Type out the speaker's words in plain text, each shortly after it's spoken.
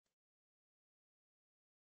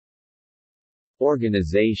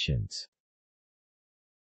Organizations.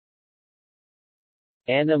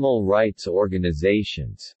 Animal rights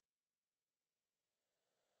organizations.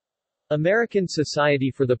 American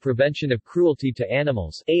Society for the Prevention of Cruelty to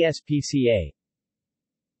Animals, ASPCA.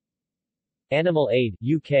 Animal Aid,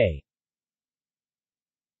 UK.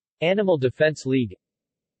 Animal Defense League.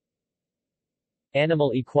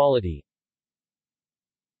 Animal Equality.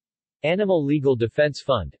 Animal Legal Defense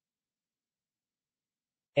Fund.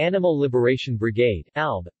 Animal Liberation Brigade,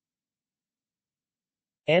 ALB.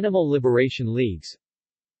 Animal Liberation Leagues.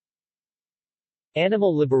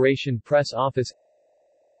 Animal Liberation Press Office.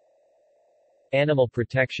 Animal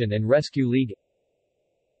Protection and Rescue League.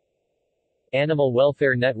 Animal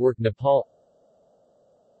Welfare Network Nepal.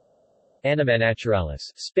 Anima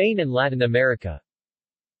Naturalis, Spain and Latin America.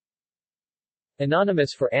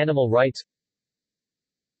 Anonymous for Animal Rights.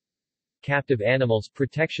 Captive Animals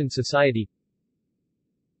Protection Society.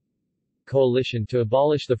 Coalition to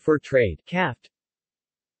Abolish the Fur Trade, CAFT.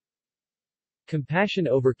 Compassion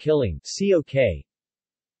Over Killing, COK.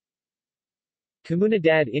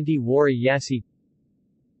 Comunidad Inti Wari Yasi.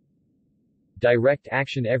 Direct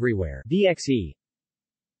Action Everywhere, DXE.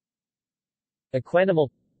 Equanimal.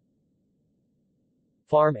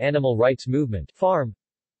 Farm Animal Rights Movement, FARM.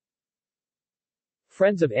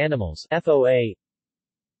 Friends of Animals, FOA.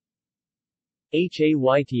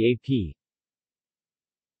 HAYTAP.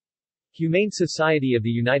 Humane Society of the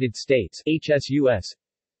United States, HSUS.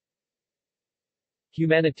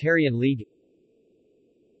 Humanitarian League.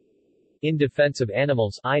 In Defense of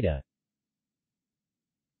Animals, IDA.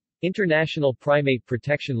 International Primate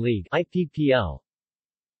Protection League, IPPL.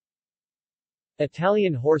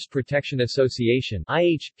 Italian Horse Protection Association,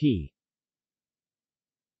 IHP.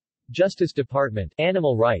 Justice Department,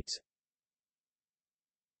 Animal Rights.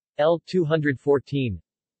 L214.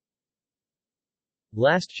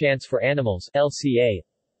 Last Chance for Animals, LCA.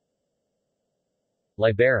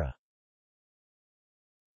 Libera.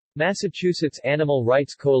 Massachusetts Animal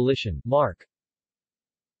Rights Coalition, MARC.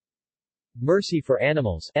 Mercy for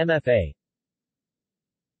Animals, MFA.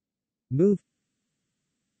 MOVE.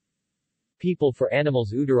 People for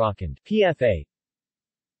Animals Uttarakhand, PFA.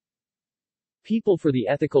 People for the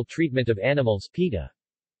Ethical Treatment of Animals, PETA.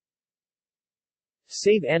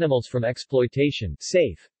 Save Animals from Exploitation,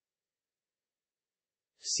 SAFE.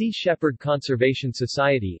 Sea Shepherd Conservation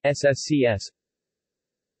Society, SSCS.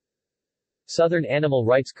 Southern Animal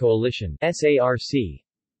Rights Coalition, SARC.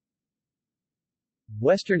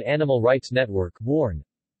 Western Animal Rights Network, WARN.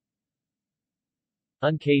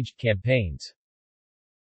 Uncaged campaigns.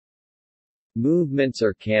 Movements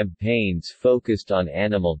or campaigns focused on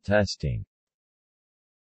animal testing.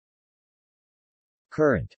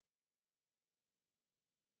 Current.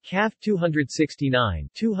 CAF 269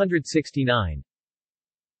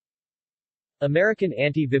 American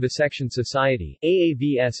Anti-Vivisection Society,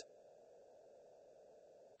 AAVS.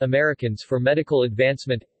 Americans for Medical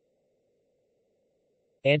Advancement.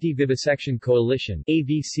 Anti-Vivisection Coalition,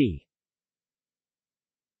 AVC.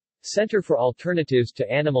 Center for Alternatives to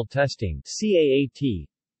Animal Testing, CAAT.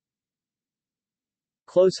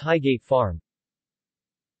 Close Highgate Farm.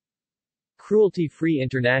 Cruelty Free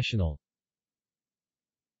International.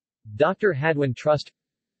 Dr. Hadwin Trust.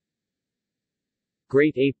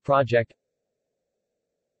 Great Ape Project.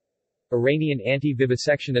 Iranian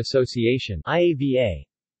Anti-Vivisection Association, IAVA.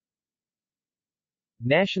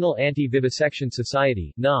 National Anti-Vivisection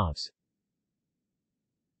Society, NAVS.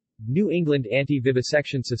 New England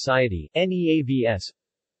Anti-Vivisection Society, NEAVS.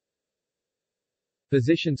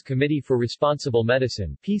 Physicians Committee for Responsible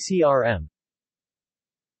Medicine, PCRM.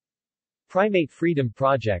 Primate Freedom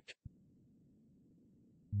Project.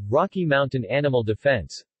 Rocky Mountain Animal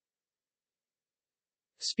Defense.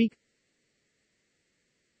 Speak.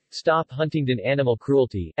 Stop Huntingdon Animal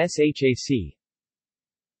Cruelty, SHAC.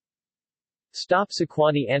 Stop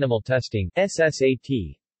Sequani Animal Testing,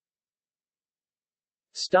 SSAT.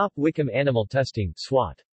 Stop Wickham Animal Testing,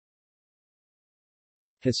 SWAT.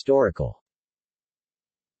 Historical.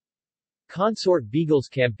 Consort Beagles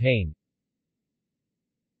Campaign.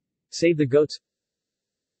 Save the Goats.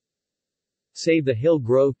 Save the Hill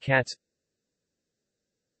Grove Cats.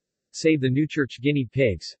 Save the Newchurch Guinea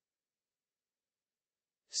Pigs.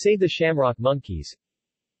 Save the Shamrock Monkeys.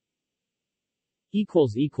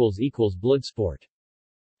 Bloodsport.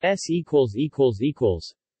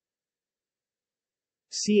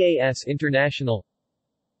 CAS International.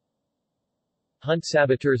 Hunt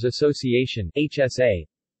Saboteurs Association, HSA.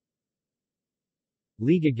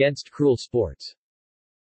 League Against Cruel Sports.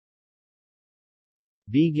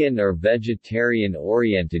 Vegan or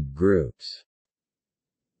vegetarian-oriented groups.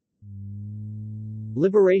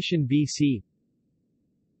 Liberation BC.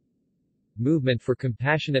 Movement for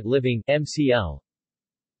Compassionate Living MCL.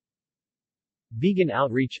 Vegan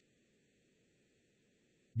Outreach,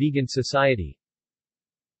 Vegan Society,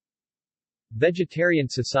 Vegetarian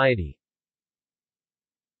Society,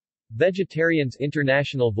 Vegetarians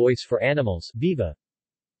International Voice for Animals VIVA,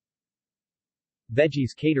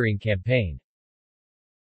 Veggies Catering Campaign.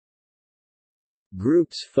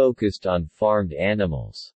 Groups focused on farmed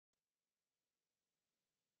animals.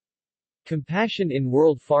 Compassion in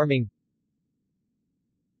World Farming,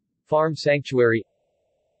 Farm Sanctuary,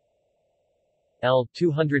 L.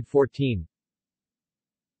 214,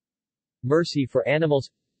 Mercy for Animals,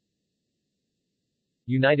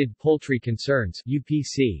 United Poultry Concerns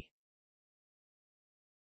UPC.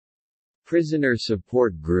 Prisoner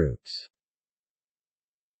support groups.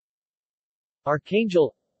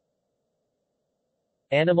 Archangel,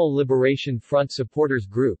 Animal Liberation Front Supporters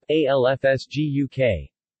Group ALFSG UK,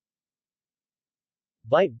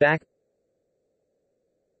 Bite Back,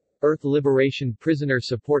 Earth Liberation Prisoner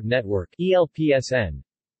Support Network ELPSN,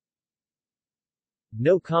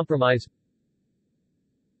 No Compromise,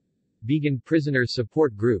 Vegan Prisoners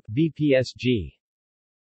Support Group VPSG.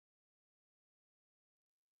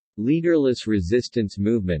 Leaderless resistance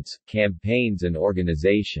movements, campaigns and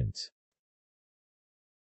organizations.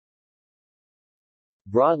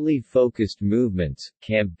 Broadly focused movements,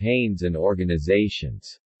 campaigns and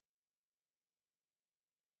organizations.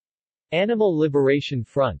 Animal Liberation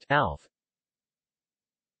Front ALF,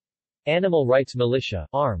 Animal Rights Militia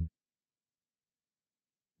ARM,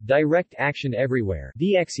 Direct Action Everywhere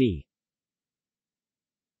DXE,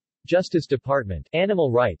 Justice Department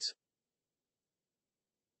Animal Rights,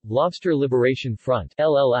 Lobster Liberation Front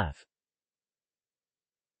LLF,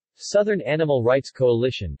 Southern Animal Rights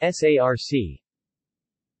Coalition SARC,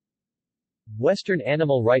 Western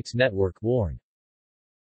Animal Rights Network WARN.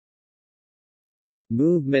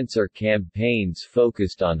 Movements or campaigns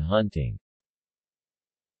focused on hunting.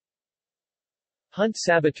 Hunt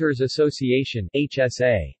Saboteurs Association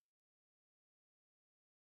HSA.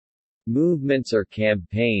 Movements or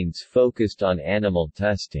campaigns focused on animal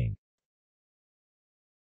testing.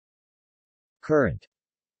 Current.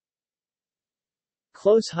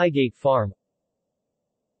 Close Highgate Farm,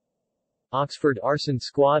 Oxford Arson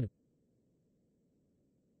Squad,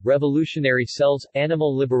 Revolutionary Cells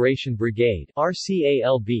Animal Liberation Brigade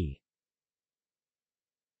RCALB,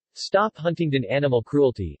 Stop Huntingdon Animal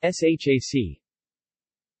Cruelty SHAC,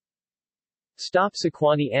 Stop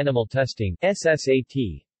Sequani Animal Testing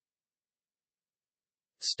SSAT,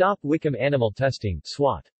 Stop Wickham Animal Testing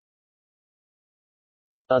SWAT.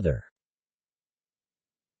 Other.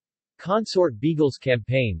 Consort Beagles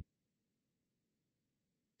Campaign,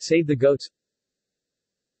 Save the Goats,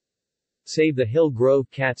 Save the Hill Grove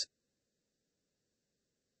Cats,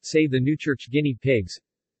 Save the Newchurch Guinea Pigs,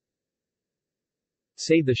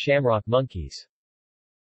 Save the Shamrock Monkeys.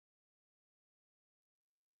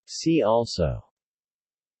 See also: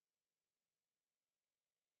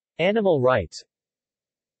 Animal rights,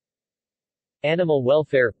 Animal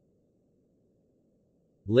welfare,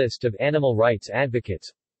 List of animal rights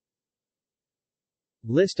advocates,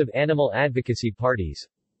 List of animal advocacy parties,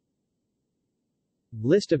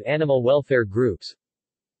 List of animal welfare groups,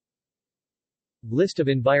 List of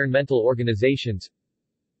environmental organizations.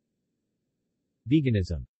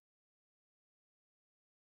 Veganism.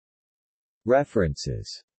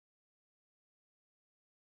 References.